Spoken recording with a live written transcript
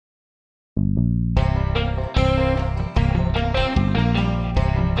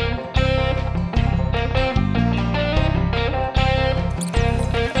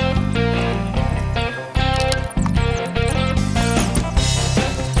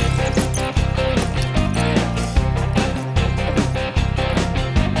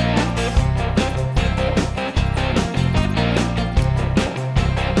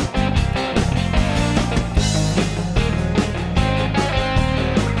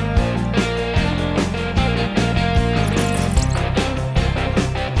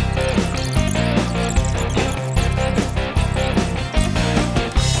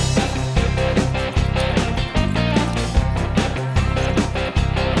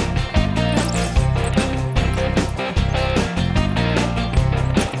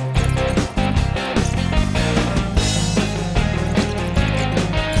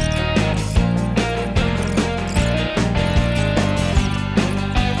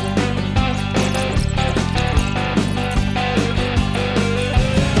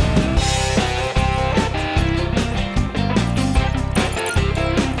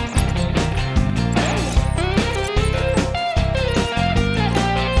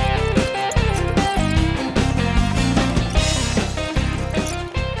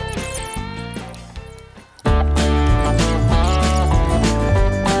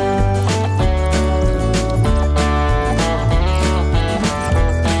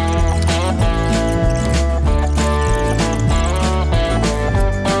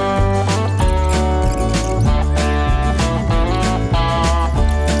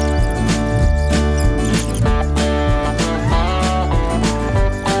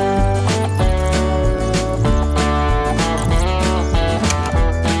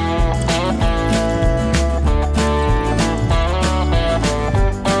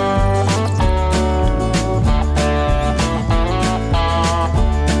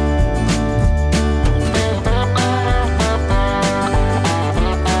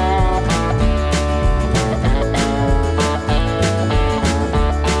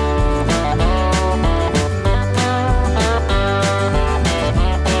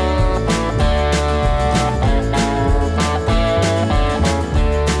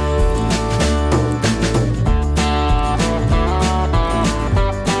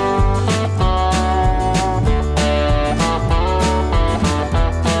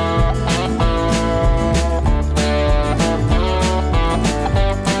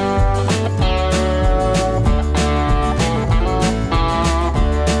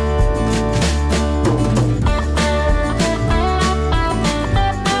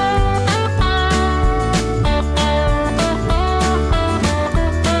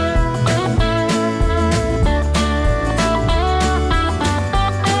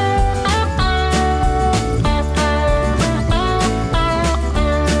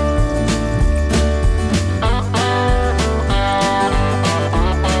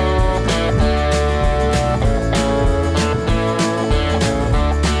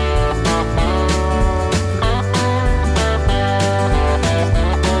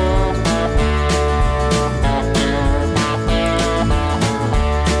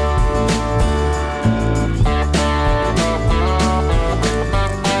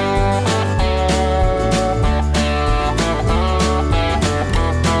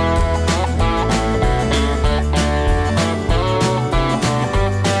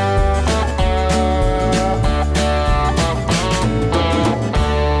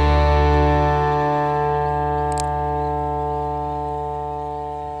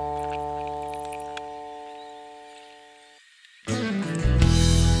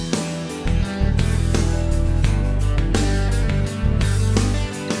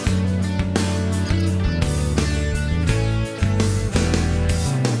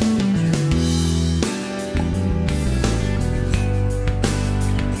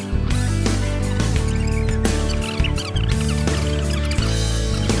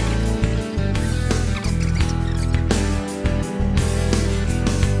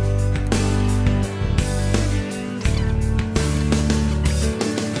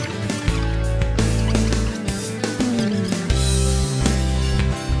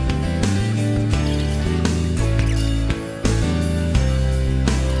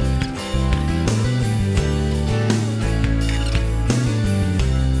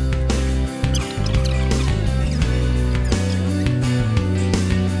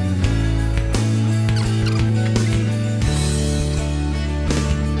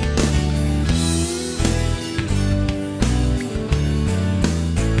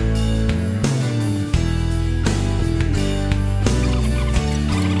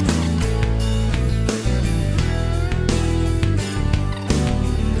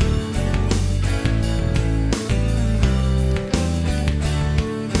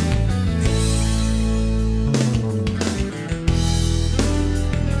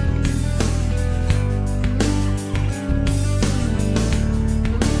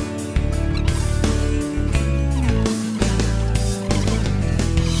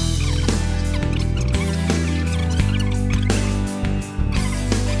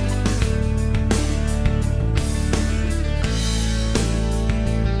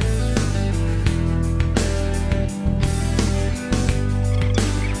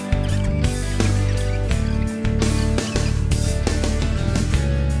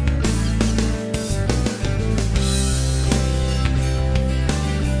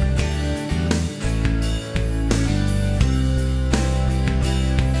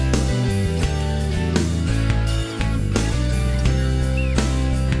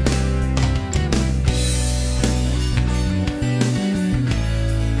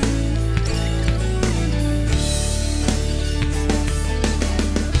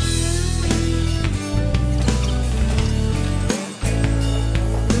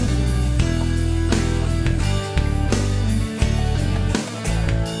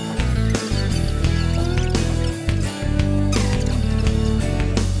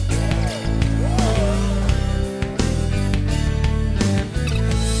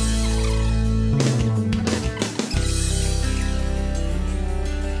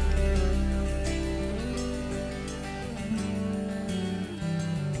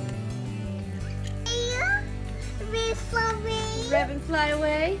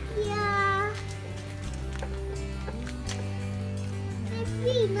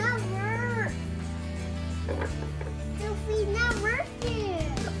feet not work. Your feet not working.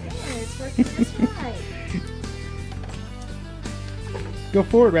 Yeah, it's working just right. Go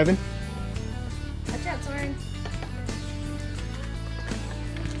forward, Revan. Watch out, Soren.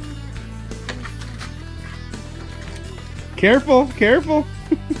 Careful, careful.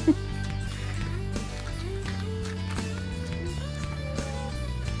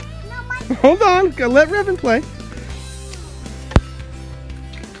 No, my Hold on, gotta let Revan play.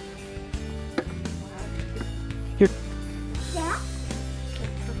 Here, yeah.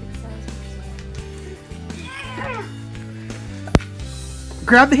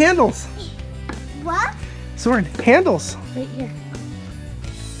 grab the handles. What? Soren, handles. Right here.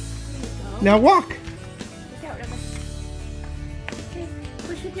 Now walk. Look out, Rebecca. Okay,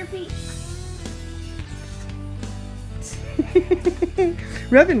 push with your feet.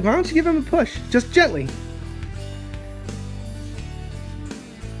 Revan, why don't you give him a push? Just gently.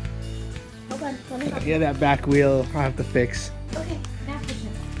 Hold on, let me help. Yeah, that back wheel I'll have to fix. Okay, back push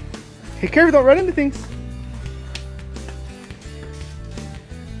him. Hey, careful, don't run into things.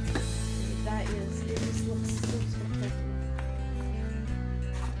 That is, it just looks so spectacular.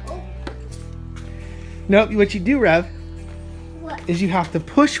 Oh, Nope, what you do, Rev, What? is you have to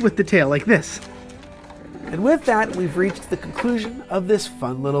push with the tail like this. And with that, we've reached the conclusion of this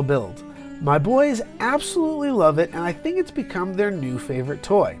fun little build. My boys absolutely love it, and I think it's become their new favorite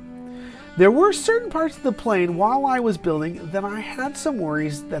toy. There were certain parts of the plane while I was building that I had some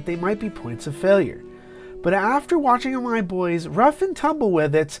worries that they might be points of failure. But after watching my boys rough and tumble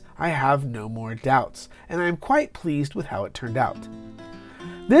with it, I have no more doubts, and I am quite pleased with how it turned out.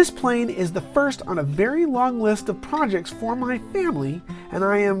 This plane is the first on a very long list of projects for my family, and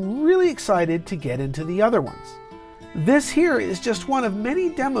I am really excited to get into the other ones. This here is just one of many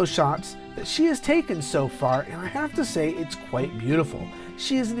demo shots that she has taken so far, and I have to say it's quite beautiful.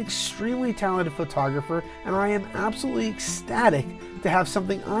 She is an extremely talented photographer, and I am absolutely ecstatic to have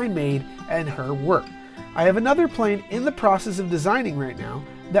something I made and her work. I have another plane in the process of designing right now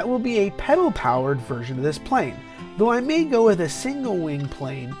that will be a pedal-powered version of this plane, though I may go with a single-wing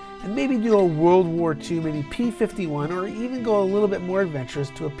plane and maybe do a World War II, maybe P-51, or even go a little bit more adventurous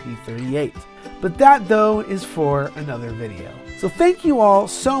to a P-38. But that, though, is for another video. So thank you all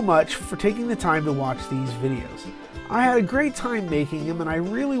so much for taking the time to watch these videos. I had a great time making them, and I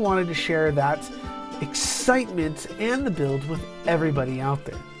really wanted to share that excitement and the build with everybody out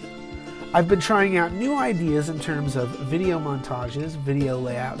there. I've been trying out new ideas in terms of video montages, video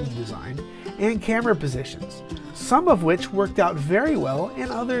layout and design, and camera positions, some of which worked out very well and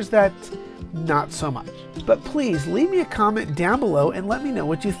others that not so much. But please leave me a comment down below and let me know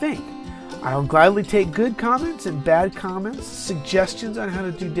what you think. I'll gladly take good comments and bad comments, suggestions on how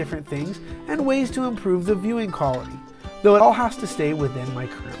to do different things, and ways to improve the viewing quality, though it all has to stay within my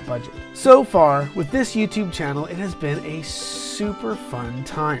current budget. So far, with this YouTube channel, it has been a super fun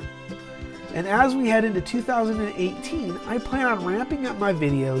time. And as we head into 2018, I plan on ramping up my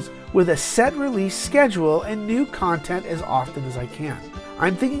videos with a set release schedule and new content as often as I can.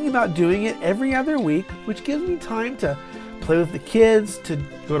 I'm thinking about doing it every other week, which gives me time to play with the kids, to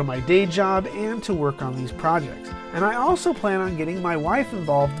go to my day job, and to work on these projects. And I also plan on getting my wife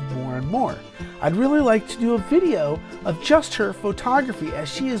involved more and more. I'd really like to do a video of just her photography, as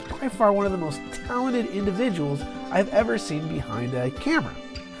she is by far one of the most talented individuals I've ever seen behind a camera.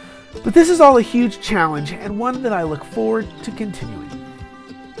 But this is all a huge challenge, and one that I look forward to continuing.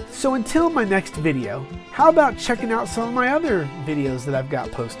 So until my next video, how about checking out some of my other videos that I've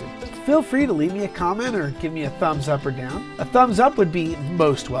got posted? Feel free to leave me a comment or give me a thumbs up or down. A thumbs up would be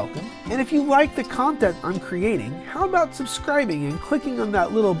most welcome. And if you like the content I'm creating, how about subscribing and clicking on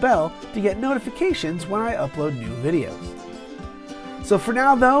that little bell to get notifications when I upload new videos? So for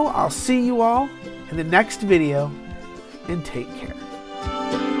now though, I'll see you all in the next video, and take care.